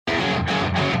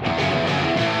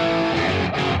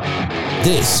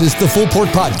This is the Full Port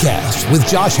Podcast with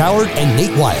Josh Howard and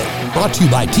Nate Wyatt, brought to you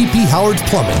by TP Howard's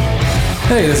Plumbing.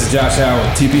 Hey, this is Josh Howard,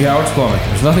 TP Howard's Plumbing.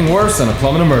 There's nothing worse than a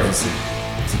plumbing emergency.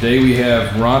 Today we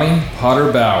have Ronny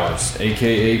Potter Bowers,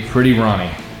 a.k.a. Pretty Ronny.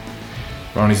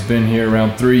 Ronny's been here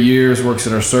around 3 years, works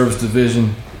at our service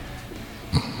division.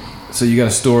 So you got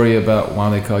a story about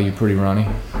why they call you Pretty Ronny?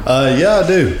 Yeah, I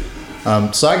do.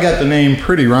 So I got the name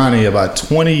Pretty Ronny about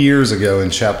 20 years ago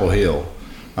in Chapel Hill.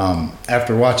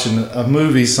 After watching a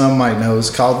movie some might know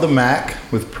is called The Mac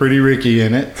with Pretty Ricky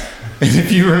in it. And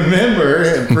if you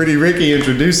remember, Pretty Ricky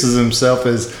introduces himself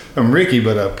as, I'm Ricky,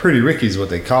 but Pretty Ricky's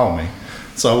what they call me.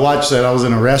 So I watched that. I was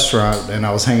in a restaurant and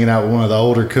I was hanging out with one of the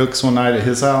older cooks one night at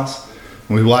his house.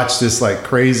 And we watched this like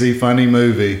crazy, funny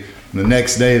movie. And the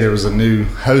next day there was a new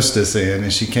hostess in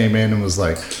and she came in and was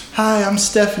like, "Hi, I'm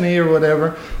Stephanie," or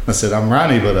whatever. I said, "I'm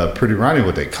Ronny, but Pretty Ronny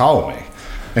what they call me."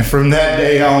 And from that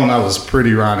day on, I was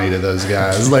Pretty Ronny to those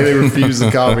guys. Like, they refused to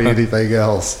call me anything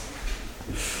else.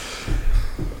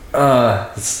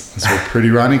 That's where Pretty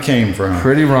Ronny came from.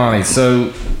 Pretty Ronny.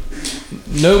 So,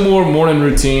 no more morning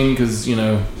routine because, you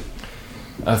know,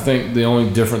 I think the only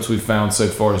difference we've found so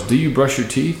far is, do you brush your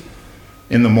teeth?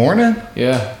 In the morning?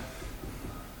 Yeah.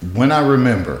 When I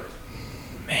remember.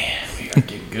 Man, we gotta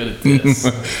get good at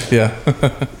this. Yeah.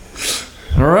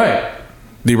 All right.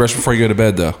 Do you brush before you go to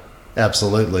bed, though?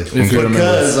 Absolutely. you're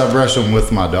Because I brush them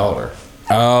with my daughter.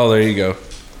 Oh, there you go.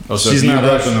 Oh, so She's not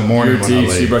up in the morning your when I teeth,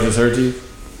 leave. she brushes her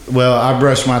teeth? Well, I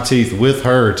brush my teeth with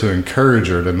her to encourage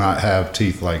her to not have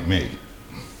teeth like me.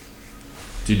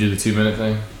 Do you do the 2-minute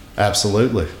thing?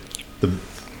 Absolutely. The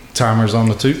timer's on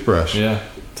the toothbrush. Yeah.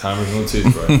 Timer's on the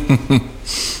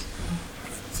toothbrush.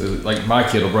 So, like, my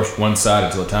kid will brush one side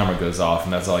until the timer goes off,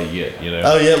 and that's all you get, you know?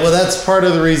 Oh, yeah. Well, that's part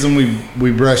of the reason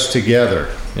we brush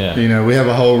together. Yeah. You know, we have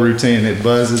a whole routine. It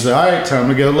buzzes. All right, time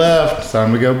to go left,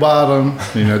 time to go bottom.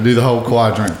 You know, do the whole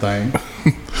quadrant thing.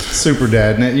 Super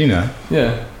dad, you know.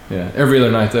 Yeah. Yeah. Every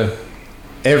other night, though.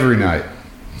 Every night.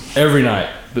 Every night.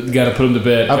 But you got to put them to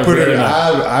bed.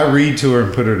 I read to her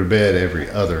and put her to bed every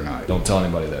other night. Don't tell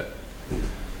anybody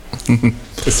that.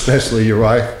 Especially your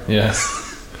wife. Yeah.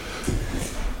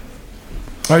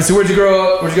 All right, so where'd you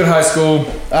grow up? Where'd you go to high school?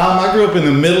 I grew up in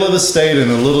the middle of the state in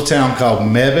a little town called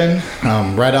Mebane,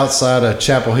 right outside of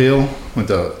Chapel Hill. Went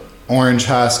to Orange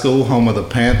High School, home of the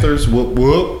Panthers. Whoop,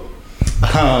 whoop.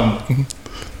 Mebane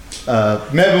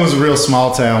was a real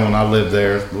small town when I lived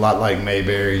there. A lot like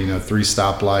Mayberry, you know, 3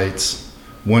 stoplights,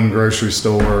 1 grocery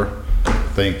store, I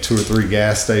think 2 or 3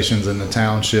 gas stations in the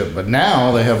township. But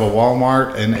now they have a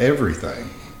Walmart and everything.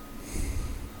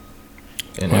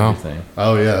 And Wow. everything.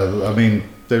 Oh, yeah. I mean,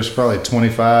 there's probably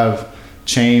 25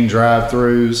 chain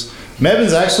drive-thrus.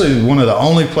 Mebane's actually one of the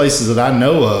only places that I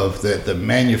know of that the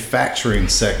manufacturing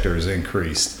sector has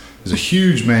increased. There's a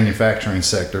huge manufacturing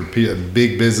sector.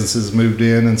 Big businesses moved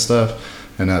in and stuff.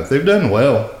 And they've done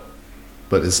well.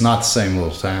 But it's not the same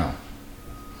little town.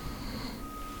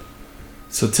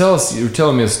 So tell us, you were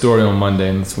telling me a story on Monday,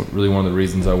 and that's really one of the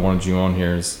reasons I wanted you on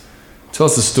here is, tell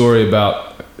us a story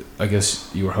about, I guess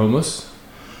you were homeless?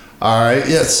 All right.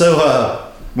 Yeah. So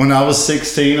when I was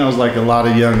 16, I was like a lot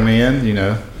of young men, you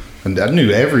know, and I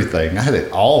knew everything. I had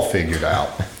it all figured out.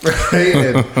 Right?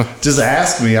 And just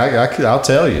ask me, I'll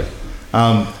tell you.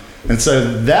 And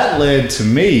so that led to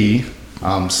me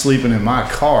sleeping in my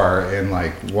car in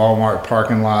like Walmart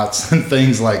parking lots and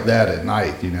things like that at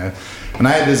night, you know. And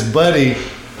I had this buddy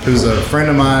who's a friend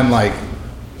of mine, like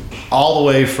all the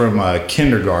way from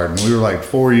kindergarten. We were like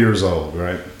 4 years old,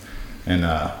 right? And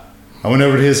I went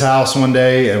over to his house one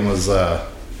day and I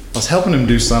was helping him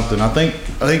do something. I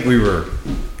think we were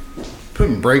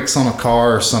putting brakes on a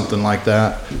car or something like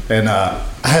that. And I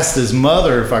asked his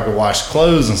mother if I could wash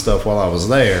clothes and stuff while I was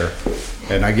there.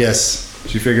 And I guess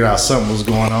she figured out something was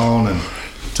going on and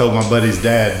told my buddy's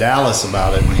dad, Dallas,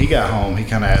 about it. When he got home, he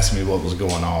kind of asked me what was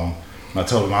going on. And I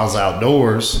told him I was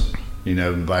outdoors, you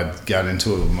know, but I got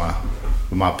into it with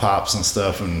my pops and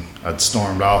stuff, and I'd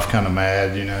stormed off kind of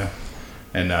mad, you know.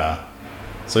 And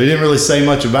so he didn't really say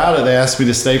much about it. They asked me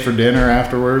to stay for dinner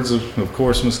afterwards. Of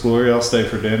course, Miss Gloria, I'll stay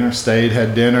for dinner. Stayed,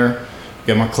 had dinner,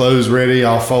 got my clothes ready,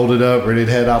 all folded up, ready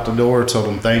to head out the door. Told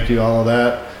them thank you, all of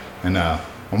that. And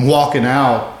I'm walking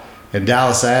out, and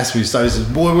Dallas asked me, he says,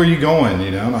 "Boy, where you going?"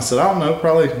 You know, and I said, "I don't know,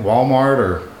 probably Walmart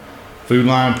or Food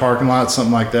Line parking lot,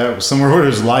 something like that, somewhere where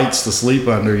there's lights to sleep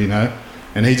under, you know."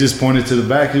 And he just pointed to the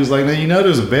back. He was like, "Now, you know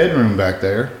there's a bedroom back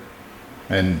there."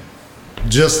 And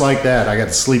just like that, I got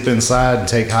to sleep inside and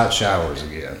take hot showers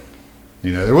again.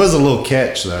 You know, there was a little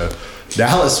catch though.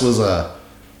 Dallas was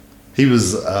he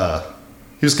was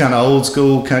kind of old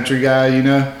school country guy, you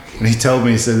know. And he told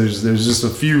me, he said, "There's just a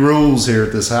few rules here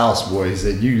at this house, boy." He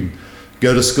said, "You can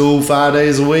go to school 5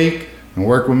 days a week and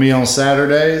work with me on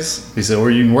Saturdays. He said,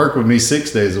 or you can work with me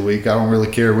 6 days a week. I don't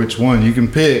really care which one. You can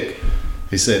pick.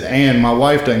 He said, and my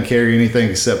wife doesn't carry anything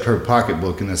except her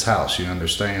pocketbook in this house. You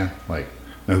understand? Like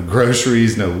no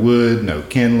groceries, no wood, no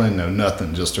kindling, no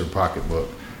nothing, just her pocketbook.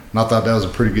 And I thought that was a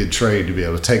pretty good trade to be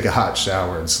able to take a hot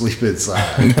shower and sleep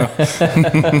inside.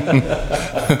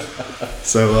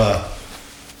 So,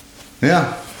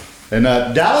 yeah. And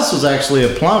Dallas was actually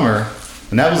a plumber,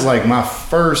 and that was like my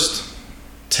first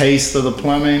taste of the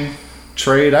plumbing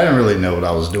trade. I didn't really know what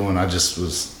I was doing. I just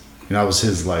was, I was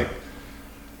his like,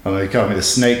 they called me the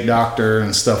snake doctor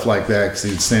and stuff like that because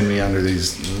he'd send me under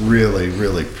these really,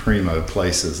 really primo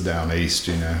places down east,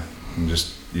 and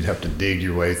just you'd have to dig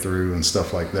your way through and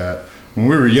stuff like that. When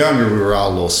we were younger, we were all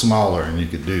a little smaller and you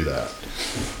could do that.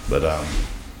 But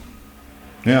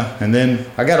yeah, and then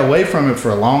I got away from it for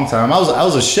a long time. I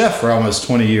was a chef for almost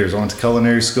 20 years. I went to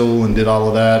culinary school and did all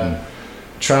of that and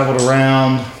traveled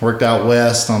around, worked out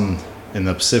west in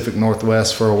the Pacific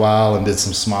Northwest for a while and did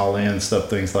some small end stuff,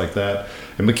 things like that,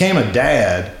 and became a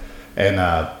dad. And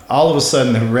all of a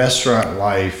sudden, the restaurant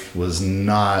life was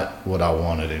not what I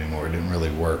wanted anymore. It didn't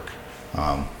really work.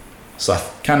 So I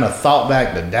kind of thought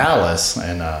back to Dallas,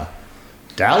 and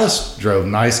Dallas drove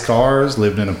nice cars,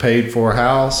 lived in a paid-for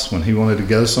house. When he wanted to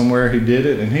go somewhere, he did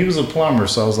it, and he was a plumber.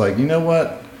 So I was like, you know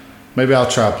what? Maybe I'll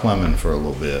try plumbing for a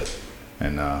little bit.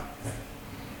 And I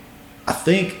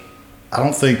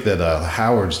don't think that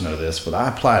Howards know this, but I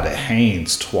applied at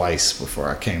Haynes twice before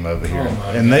I came over here,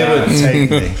 and they wouldn't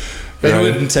take me. They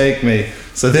wouldn't take me.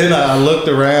 So then I looked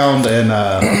around, and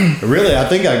really, I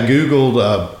think I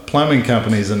Googled plumbing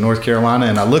companies in North Carolina,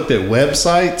 and I looked at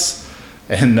websites,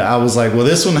 and I was like, well,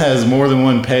 this one has more than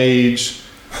one page,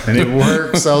 and it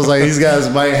works. I was like, these guys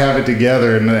might have it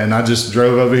together, and I just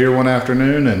drove over here one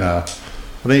afternoon, and I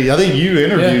think you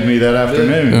interviewed me that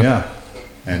afternoon, yeah.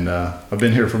 And I've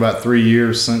been here for about 3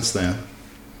 years since then.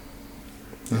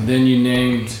 And then you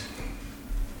named...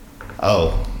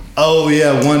 Oh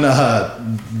yeah, when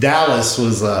Dallas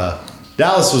was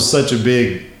such a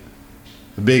big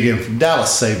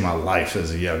Dallas saved my life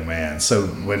as a young man. So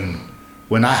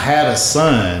when I had a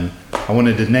son, I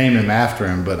wanted to name him after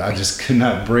him, but I just could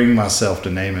not bring myself to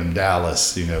name him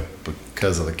Dallas,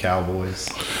 because of the Cowboys.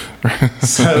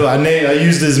 So I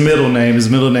used his middle name. His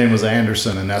middle name was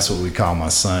Anderson, and that's what we call my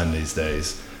son these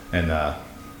days. And I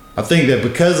think that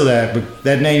because of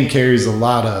that name carries a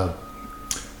lot of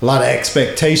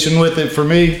expectation with it for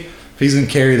me. If he's gonna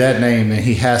carry that name, then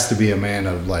he has to be a man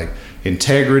of like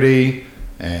integrity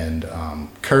and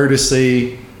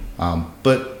courtesy,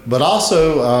 but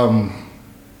also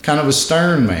kind of a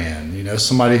stern man.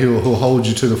 Somebody who'll hold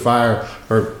you to the fire,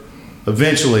 or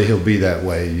eventually he'll be that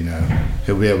way.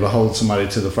 He'll be able to hold somebody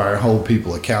to the fire and hold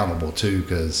people accountable too,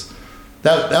 because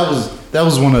that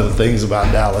was one of the things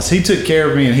about Dallas. He took care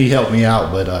of me and he helped me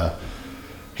out, but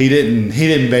he didn't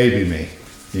baby me.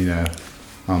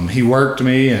 He worked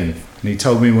me and he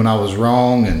told me when I was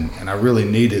wrong, and I really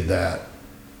needed that.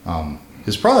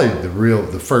 He's probably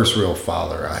the first real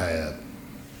father I had,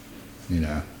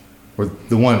 or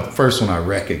the first one I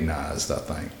recognized, I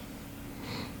think.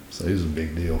 So he was a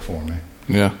big deal for me.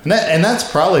 Yeah. And that's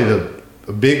probably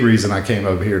a big reason I came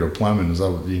over here to plumbing, is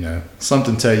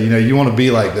something tell you, you want to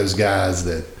be like those guys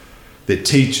that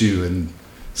teach you and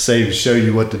show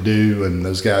you what to do, and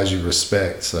those guys you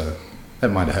respect. So that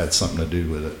might have had something to do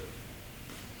with it.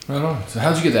 Right on. So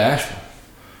how'd you get to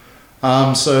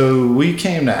Asheville? So we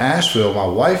came to Asheville. My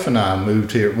wife and I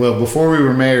moved here. Well, before we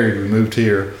were married, we moved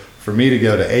here for me to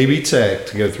go to AB Tech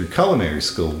to go through culinary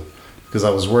school, because I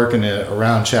was working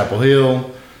around Chapel Hill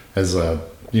as a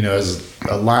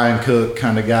line cook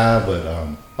kind of guy, but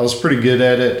I was pretty good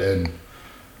at it.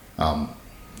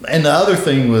 And the other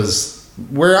thing was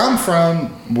where I'm from.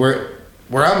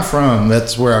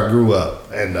 That's where I grew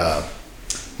up,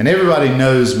 and everybody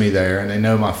knows me there, and they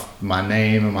know my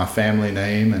name and my family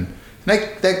name, and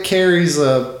that carries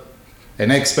an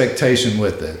expectation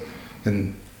with it,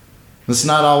 and it's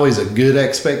not always a good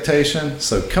expectation.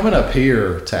 So coming up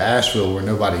here to Asheville, where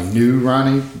nobody knew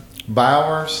Ronny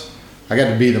Bowers, I got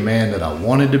to be the man that I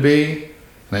wanted to be,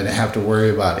 and I didn't have to worry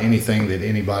about anything that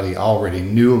anybody already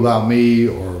knew about me,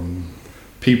 or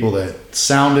people that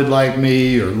sounded like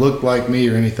me or looked like me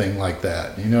or anything like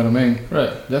that. You know what I mean?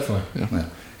 Right, definitely. Yeah.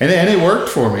 And it worked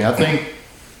for me. I think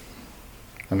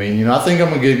I'm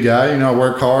a good guy. I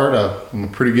work hard. I'm a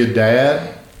pretty good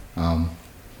dad.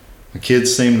 My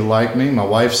kids seem to like me. My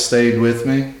wife stayed with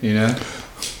me,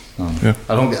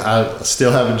 I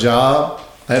still have a job.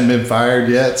 I haven't been fired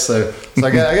yet. So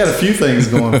I got a few things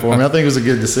going for me. I think it was a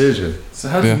good decision. So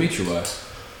how did you meet your wife?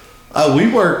 We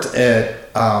worked at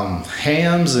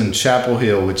Hams in Chapel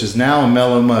Hill, which is now a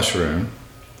Mellow Mushroom.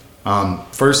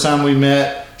 First time we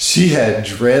met, she had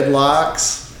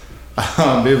dreadlocks.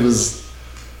 It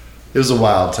was a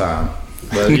wild time.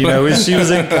 But, she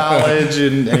was in college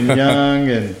and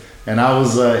young, and I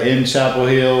was in Chapel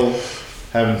Hill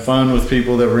having fun with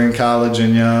people that were in college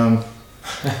and young.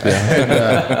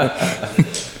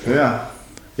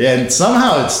 And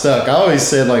somehow it stuck. I always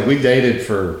said, like, we dated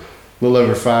for a little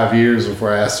over 5 years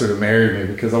before I asked her to marry me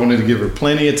because I wanted to give her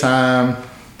plenty of time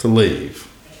to leave,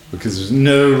 because there's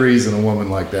no reason a woman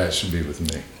like that should be with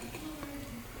me.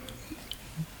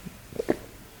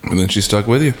 And then she stuck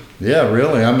with you. Yeah,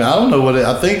 really. I mean, I don't know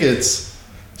I think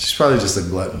she's probably just a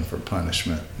glutton for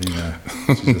punishment.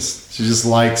 She just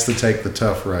likes to take the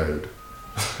tough road.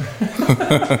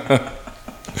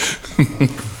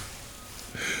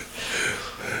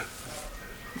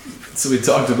 So we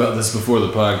talked about this before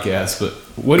the podcast, but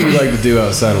what do you like to do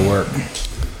outside of work?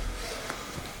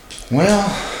 Well,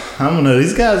 I don't know.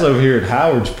 These guys over here at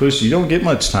Howard's push you. Don't get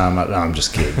much time out. No, I'm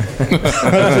just kidding. I'm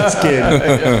just kidding.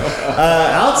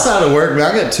 Outside of work, man,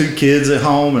 I got 2 kids at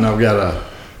home, and I've got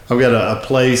a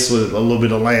place with a little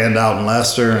bit of land out in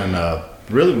Leicester. And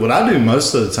really, what I do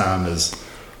most of the time is,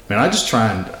 I just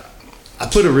try and I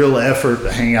put a real effort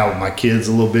to hang out with my kids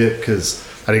a little bit because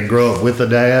I didn't grow up with a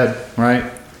dad,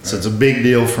 right? So it's a big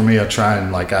deal for me. I try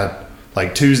and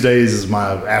like Tuesdays is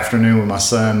my afternoon with my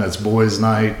son. That's boys'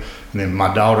 night. And then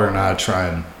my daughter and I try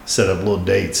and set up little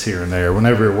dates here and there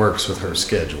whenever it works with her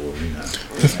schedule,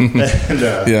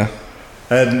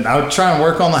 And I would try and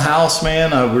work on the house,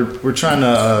 man. We're trying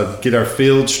to get our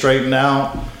field straightened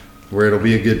out where it'll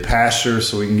be a good pasture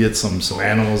so we can get some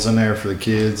animals in there for the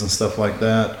kids and stuff like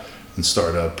that, and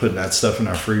start putting that stuff in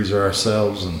our freezer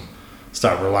ourselves and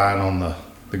stop relying on the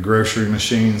grocery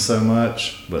machine so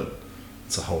much. But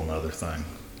it's a whole nother thing.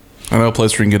 I know a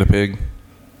place where you can get a pig.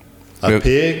 A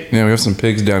pig? Yeah, we have some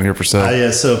pigs down here for sale.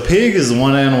 Yeah, so a pig is the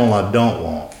one animal I don't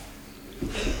want.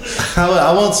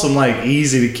 I want some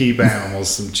easy to keep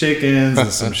animals, some chickens and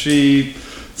some sheep,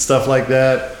 stuff like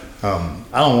that. I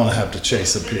don't want to have to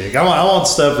chase a pig. I want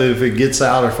stuff that if it gets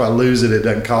out or if I lose it, it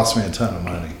doesn't cost me a ton of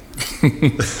money.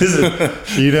 This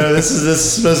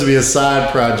is supposed to be a side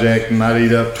project and not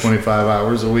eat up 25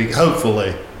 hours a week.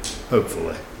 Hopefully.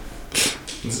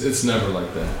 It's never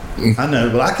like that. I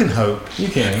know, but I can hope. You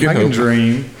can. I can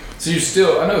dream. So you're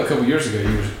still, I know a couple years ago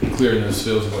you were clearing those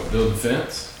fields and building a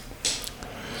fence.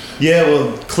 Yeah,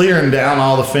 well, clearing down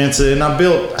all the fences, and I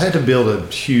had to build a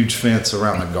huge fence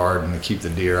around the garden to keep the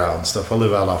deer out and stuff. I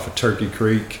live out off of Turkey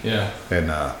Creek. Yeah. And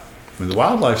the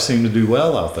wildlife seem to do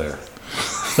well out there.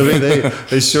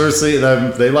 They sure see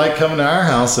they like coming to our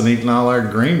house and eating all our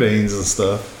green beans and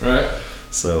stuff. Right.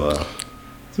 So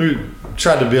we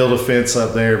tried to build a fence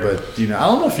up there, but I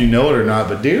don't know if you know it or not,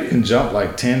 but deer can jump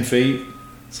 10 feet.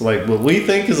 So what we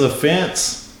think is a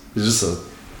fence is just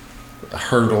a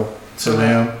hurdle to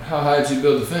them. How high did you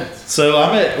build the fence? So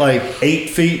I'm at 8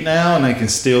 feet now, and they can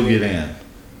still get in.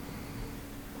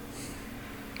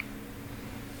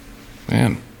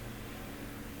 Man.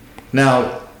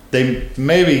 Now they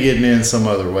may be getting in some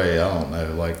other way. I don't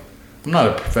know. I'm not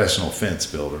a professional fence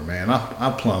builder, man.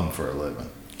 I plumb for a living.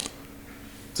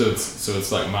 So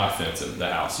it's like my fence at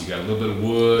the house. You got a little bit of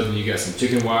wood, and you got some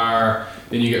chicken wire,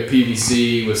 then you got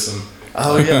PVC with some.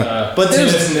 Oh yeah, but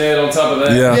there's net on top of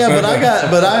that. Yeah,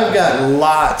 but I've got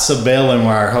lots of baling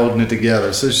wire holding it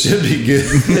together, so it should be good.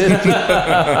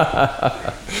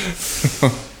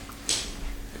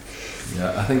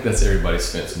 Yeah, I think that's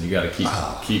everybody's fence, and you got to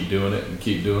keep doing it and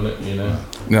keep doing it.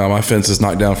 No, my fence is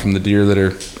knocked down from the deer that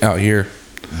are out here,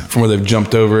 from where they've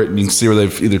jumped over it. And you can see where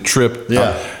they've either tripped.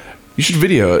 Yeah. You should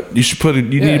video it. You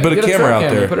need to put a camera out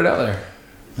there. Put it out there.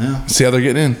 Yeah. See how they're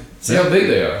getting in. See how big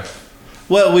they are.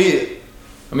 Well,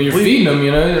 you're feeding them,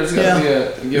 there's got to be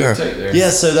a give and take there. Yeah,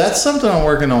 so that's something I'm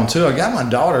working on too. I got my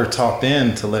daughter talked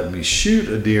in to let me shoot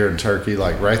a deer and turkey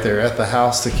right there at the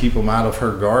house to keep them out of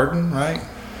her garden, right?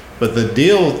 But the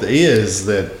deal is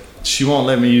that she won't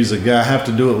let me use a gun. I have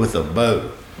to do it with a bow.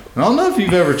 And I don't know if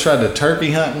you've ever tried to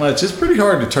turkey hunt much. It's pretty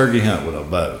hard to turkey hunt with a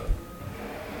bow.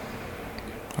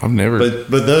 I've never.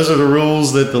 But those are the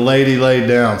rules that the lady laid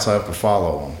down, so I have to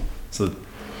follow them. So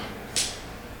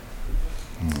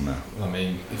I don't know.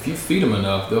 If you feed them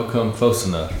enough, they'll come close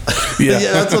enough. Yeah,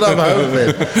 that's what I'm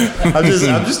hoping. I'm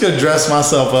just gonna dress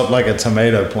myself up like a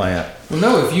tomato plant. Well,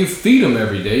 no, if you feed them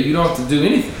every day, you don't have to do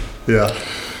anything. Yeah.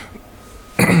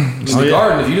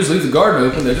 Garden, if you just leave the garden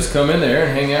open, they just come in there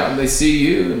and hang out, and they see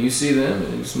you, and you see them,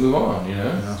 and you just move on.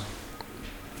 Yeah.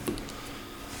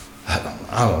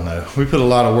 I don't know. We put a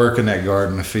lot of work in that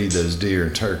garden to feed those deer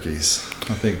and turkeys.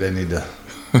 I think they need to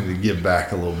Need to give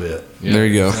back a little bit. Yeah. There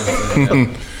you go.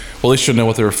 Well, they should know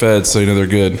what they were fed, so you know they're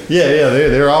good. Yeah,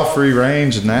 they're all free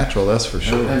range and natural. That's for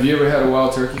sure. Have you ever had a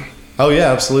wild turkey? Oh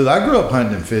yeah, absolutely. I grew up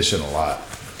hunting and fishing a lot.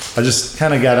 I just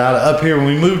kind of got out of up here. When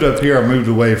we moved up here, I moved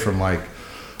away from like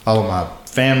all of my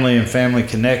family and family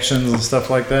connections and stuff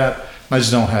like that. I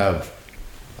just don't have.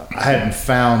 I hadn't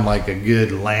found like a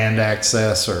good land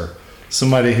access or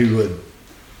somebody who would,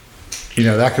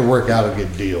 that could work out a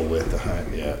good deal with the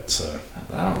hunt yet. So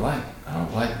I don't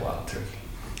like wild turkey.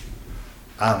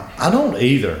 I don't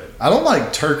either. I don't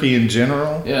like turkey in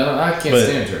general. Yeah, I can't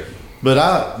stand turkey. But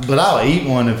I'll eat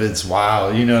one if it's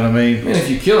wild. You know what I mean? I mean, if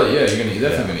you kill it, yeah, you're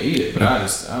definitely gonna eat it. But I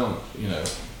don't,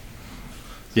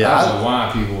 Yeah, I don't know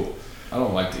why people. I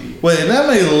don't like to eat. Well, and that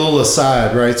made a little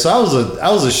aside, right? So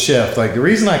I was a chef. Like the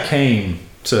reason I came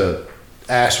to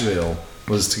Asheville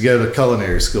was to go to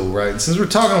culinary school, right? And since we're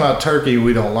talking about turkey,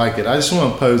 we don't like it. I just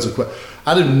want to pose a question.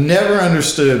 I've never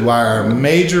understood why our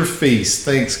major feast,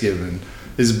 Thanksgiving,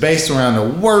 is based around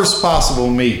the worst possible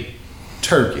meat,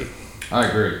 turkey. I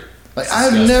agree. Like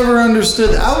I've never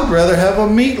understood. I would rather have a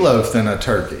meatloaf than a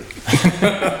turkey.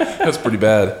 That's pretty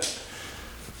bad.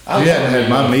 You hadn't had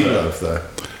my meatloaf though.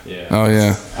 Yeah. Oh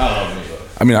yeah. I love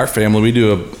meatloaf. I mean, our family, we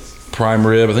do a prime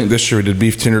rib. I think this year we did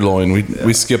beef tenderloin.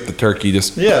 We skipped the turkey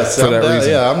just for that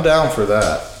reason. Yeah, I'm down for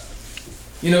that.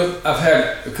 I've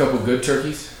had a couple good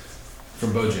turkeys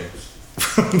from Bojangles.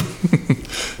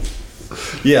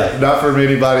 Yeah, not from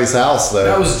anybody's house though.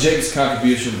 That was Jake's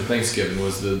contribution to Thanksgiving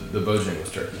was the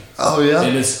Bojangles turkey. Oh yeah,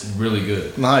 And it's really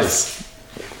good. nice.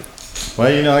 Well,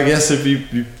 I guess if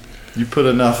you put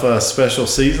enough special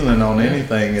seasoning on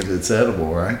anything, it's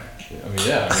edible, right? I mean,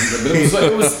 yeah. But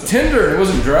it was tender. It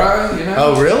wasn't dry.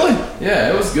 Oh really?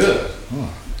 Yeah, it was good.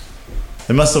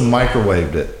 They must have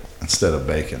microwaved it instead of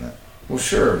baking it. Well,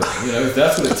 sure, but if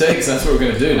that's what it takes, that's what we're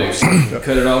gonna do next year.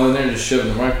 Cut it all in there and just shove it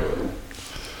in the microwave.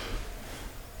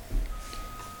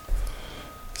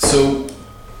 So,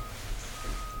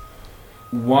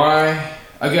 why?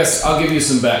 I guess I'll give you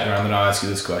some background, then I'll ask you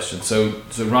this question. So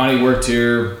Ronny worked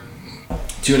here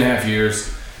 2.5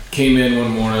 years. Came in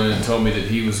one morning and told me that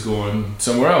he was going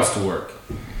somewhere else to work.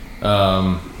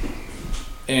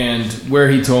 And where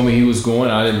he told me he was going,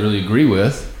 I didn't really agree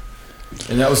with,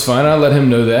 and that was fine. I let him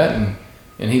know that,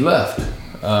 and he left.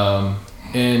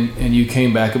 And you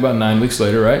came back about 9 weeks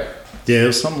later, right? Yeah, it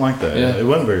was something like that. Yeah. It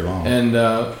wasn't very long.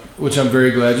 And which I'm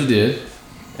very glad you did.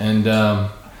 And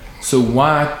so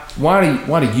why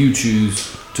do you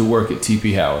choose to work at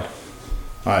TP Howard?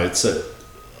 All right, so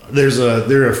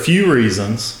there are a few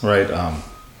reasons, right?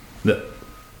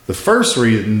 The first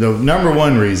reason, the number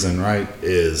one reason, right,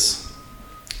 is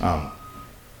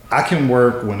I can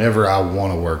work whenever I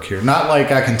want to work here. Not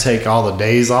like I can take all the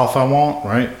days off I want,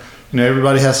 right?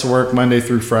 Everybody has to work Monday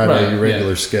through Friday, your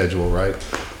regular schedule, right?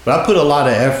 But I put a lot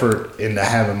of effort into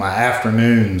having my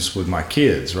afternoons with my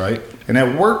kids, right? And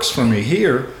that works for me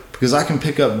here because I can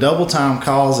pick up double time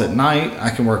calls at night.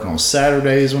 I can work on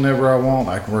Saturdays whenever I want.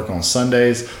 I can work on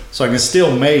Sundays. So I can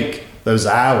still make those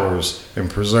hours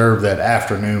and preserve that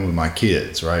afternoon with my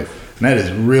kids, right? And that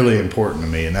is really important to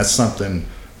me. And that's something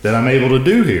that I'm able to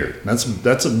do here.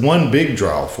 That's one big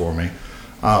draw for me.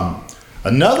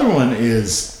 Another one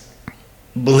is,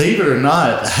 believe it or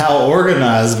not, how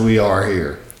organized we are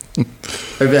here.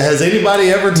 Has anybody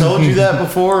ever told you that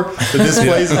before? That this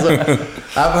place is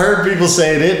I've heard people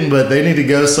say it didn't, but they need to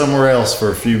go somewhere else for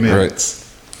a few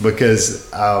minutes. Right.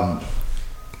 Because, I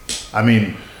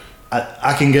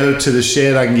can go to the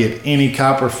shed, I can get any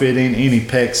copper fitting, any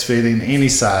PEX fitting, any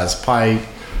size pipe,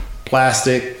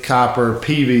 plastic, copper,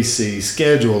 PVC,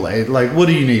 schedule, like what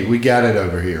do you need? We got it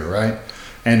over here, right?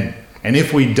 And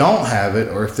if we don't have it,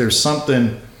 or if there's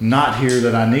something not here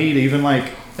that I need, even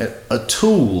like a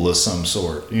tool of some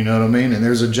sort, you know what I mean? And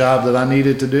there's a job that I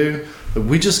needed to do,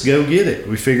 we just go get it.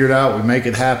 We figure it out, we make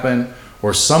it happen,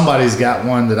 or somebody's got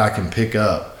one that I can pick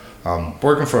up.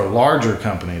 Working for a larger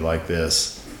company like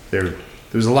this,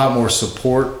 there's a lot more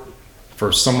support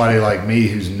for somebody like me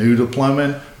who's new to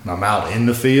plumbing, and I'm out in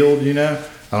the field, I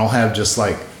don't have just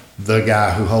like the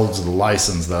guy who holds the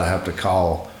license that I have to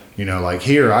call, like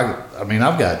here,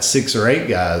 I've got 6 or 8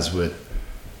 guys with,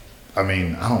 I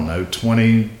don't know,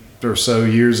 20 or so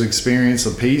years experience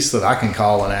apiece that I can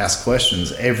call and ask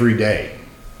questions every day,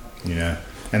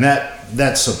 and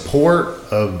that support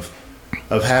of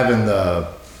having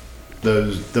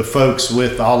the folks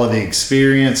with all of the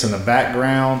experience and the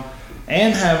background,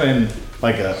 and having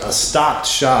like a stocked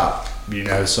shop,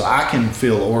 so I can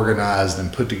feel organized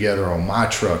and put together on my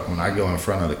truck when I go in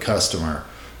front of the customer,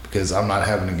 because I'm not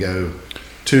having to go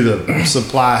to the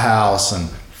supply house and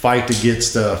fight to get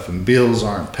stuff, and bills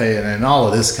aren't paying, and all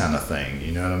of this kind of thing,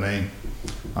 know what I mean?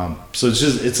 So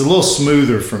it's a little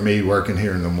smoother for me working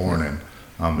here in the morning.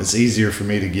 It's easier for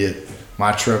me to get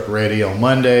my truck ready on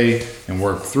Monday and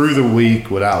work through the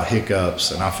week without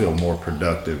hiccups, and I feel more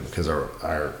productive because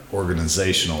our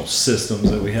organizational systems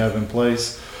that we have in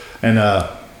place. And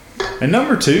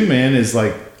number two, man, is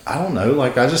like, I don't know,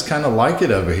 like I just kind of like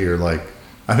it over here. Like,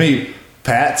 I mean,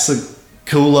 Pat's a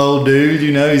cool old dude,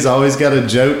 you know, he's always got a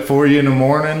joke for you in the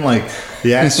morning. Like,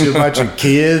 he asks you about your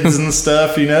kids and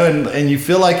stuff, you know, and you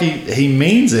feel like he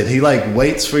means it. He like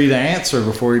waits for you to answer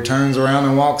before he turns around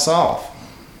and walks off,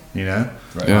 you know?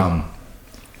 Right. I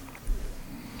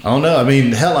don't know. I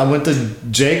mean, hell, I went to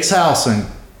Jake's house and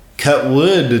cut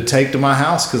wood to take to my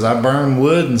house because I burn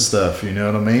wood and stuff, you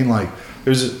know what I mean? Like,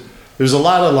 there's a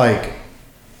lot of like,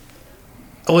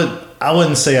 I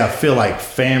wouldn't say I feel like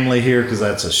family here because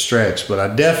that's a stretch, but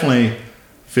I definitely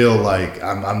feel like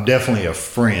I'm definitely a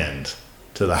friend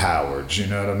to the Howards, you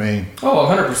know what I mean? Oh,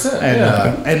 100%. And,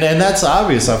 yeah. And that's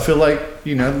obvious. I feel like,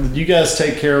 you know, you guys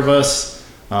take care of us,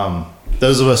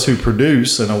 those of us who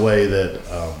produce, in a way that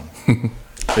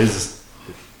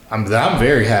I'm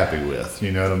very happy with,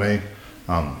 you know what I mean?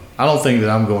 I don't think that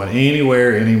I'm going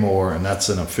anywhere anymore, and that's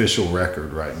an official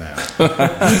record right now.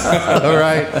 All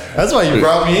right, that's why you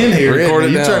brought me in here.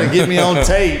 You trying to get me on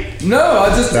tape? No, I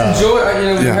just enjoy. We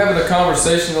were having a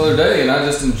conversation the other day, and I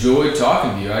just enjoyed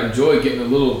talking to you. I enjoy getting a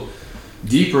little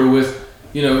deeper with,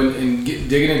 you know, and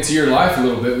digging into your life a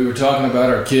little bit. We were talking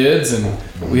about our kids, and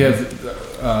we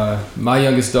have my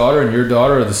youngest daughter and your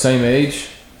daughter are the same age,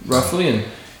 roughly,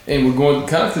 and we're going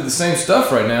kind of through the same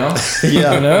stuff right now.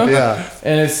 Yeah, you know? Yeah.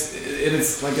 And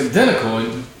it's like identical,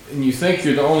 and you think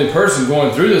you're the only person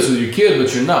going through this with your kid,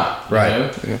 but you're not. Right. You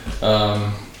know?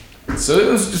 Yeah. So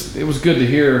it was good to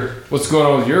hear what's going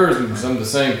on with yours and some of the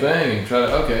same thing, and try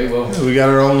to we got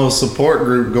our own little support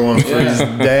group going for these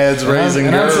dads raising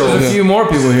girls. I'm sure there's a few more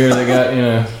people here that got, you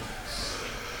know.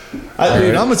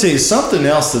 Dude, I'm gonna tell you something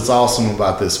else that's awesome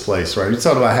about this place, right? You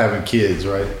talk about having kids,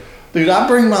 right? Dude, I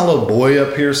bring my little boy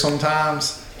up here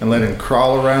sometimes and let him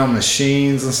crawl around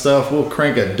machines and stuff. We'll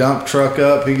crank a dump truck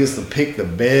up. He gets to pick the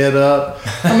bed up.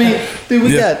 I mean, dude,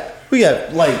 we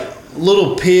got like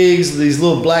little pigs, these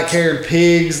little black-haired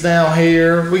pigs down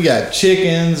here. We got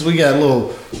chickens. We got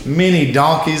little mini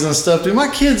donkeys and stuff. Dude, my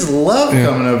kids love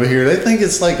coming over here. They think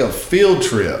it's like a field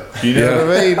trip. You know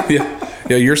what I mean?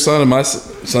 Yeah, your son and my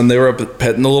son, they were up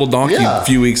petting the little donkey a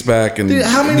few weeks back. And dude,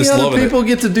 how many other people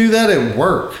get to do that at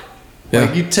work? Yeah.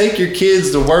 Like, you take your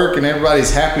kids to work and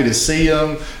everybody's happy to see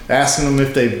them, asking them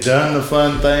if they've done the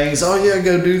fun things. Oh, yeah,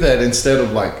 go do that. Instead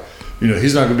of like, you know,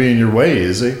 he's not going to be in your way,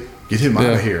 is he? Get him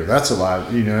out of here. That's a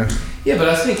lot, you know. Yeah, but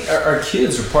I think our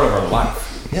kids are part of our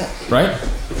life. Yeah. Right?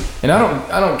 And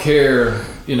I don't care,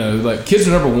 you know, like, kids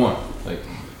are number one. Like,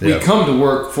 we come to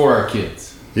work for our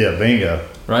kids. Yeah, bingo.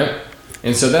 Right?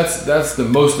 And so that's the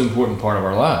most important part of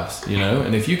our lives, you know.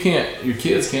 And if your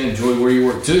kids can't enjoy where you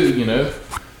work too, you know,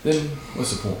 then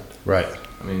what's the point? Right.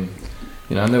 I mean,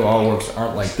 you know, I know all works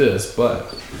aren't like this,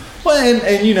 but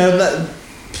and you know,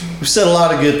 we've said a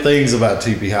lot of good things about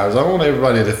TP Howards. I want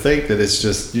everybody to think that it's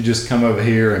just you just come over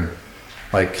here and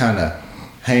like kind of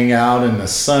hang out in the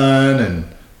sun, and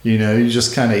you know, you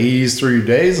just kind of ease through your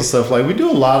days and stuff. Like, we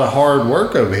do a lot of hard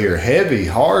work over here, heavy,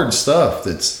 hard stuff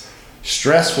that's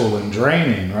stressful and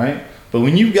draining, right? But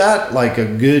when you've got like a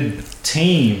good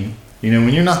team, you know,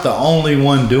 when you're not the only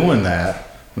one doing that,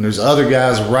 when there's other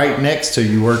guys right next to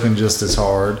you working just as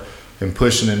hard and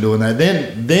pushing and doing that,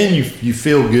 then you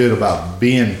feel good about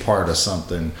being part of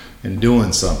something and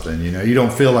doing something. You know, you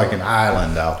don't feel like an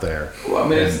island out there. Well, I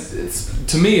mean, it's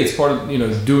to me, it's part of, you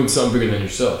know, doing something bigger than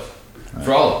yourself. Right.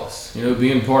 For all of us, you know,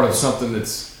 being part of something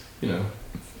that's, you know,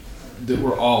 that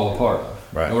we're all a part of.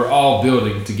 Right. And we're all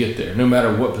building to get there, no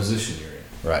matter what position you're in.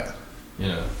 Right. You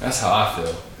know, that's how I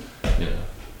feel. You know,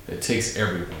 it takes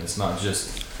everyone. It's not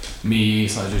just me.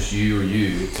 It's not just you or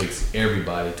you. It takes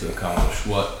everybody to accomplish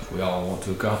what we all want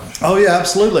to accomplish. Oh yeah,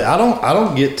 absolutely. I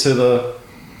don't get to the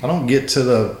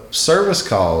service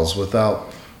calls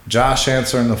without Josh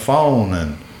answering the phone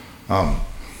and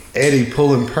Eddie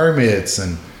pulling permits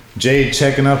and Jade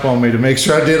checking up on me to make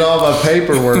sure I did all my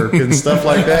paperwork and stuff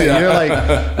like that. Yeah. You're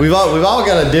like, we've all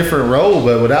got a different role,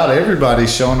 but without everybody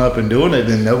showing up and doing it,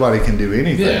 then nobody can do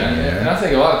anything. Yeah, and I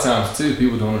think a lot of times too,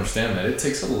 people don't understand that it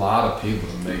takes a lot of people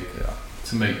to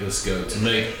make this go, to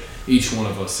make each one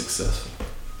of us successful.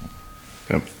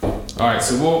 Yep. All right,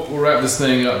 so we'll wrap this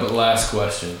thing up. But last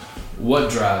question: what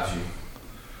drives you?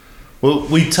 Well,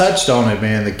 we touched on it,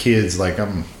 man. The kids, like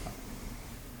I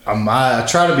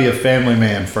try to be a family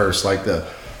man first. Like the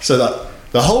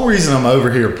whole reason I'm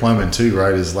over here plumbing too,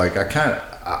 right, is like I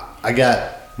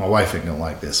got my wife ain't gonna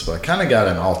like this, but I kind of got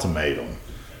an ultimatum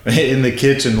in the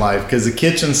kitchen life, because the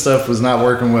kitchen stuff was not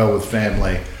working well with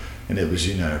family, and it was,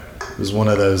 it was one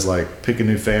of those like pick a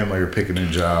new family or pick a new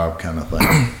job kind of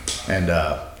thing. And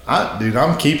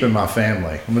I'm keeping my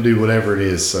family. I'm gonna do whatever it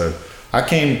is. So I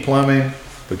came to plumbing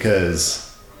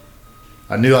because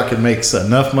I knew I could make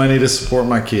enough money to support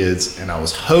my kids, and I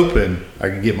was hoping I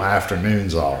could get my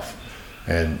afternoons off,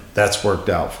 and that's worked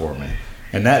out for me.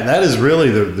 And that is really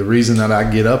the reason that I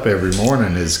get up every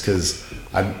morning, is because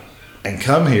and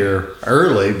come here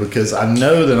early, because I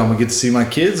know that I'm gonna get to see my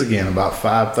kids again about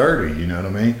 5:30. You know what I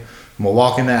mean? I'm gonna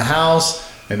walk in that house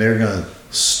and they're gonna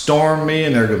storm me,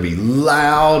 and they're gonna be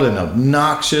loud and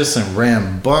obnoxious and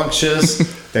rambunctious,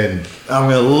 and I'm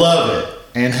gonna love it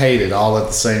and hate it all at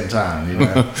the same time.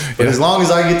 But as long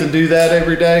as I get to do that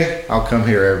every day, I'll come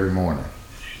here every morning.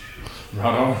 Right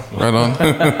on. Right on.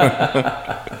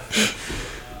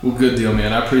 Well, good deal,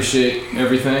 man. I appreciate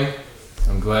everything.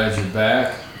 I'm glad you're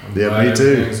back. I'm glad me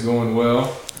too. Everything's going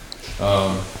well.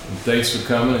 And thanks for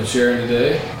coming and sharing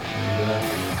today.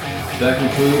 And that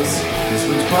concludes this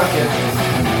week's podcast.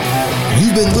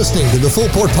 You've been listening to the Full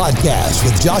Port Podcast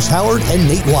with Josh Howard and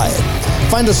Nate Wyatt.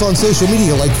 Find us on social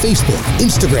media like Facebook,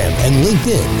 Instagram, and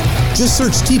LinkedIn. Just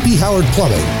search TP Howard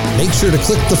Plumbing. Make sure to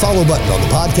click the follow button on the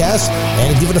podcast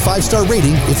and give it a 5-star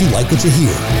rating if you like what you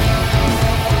hear.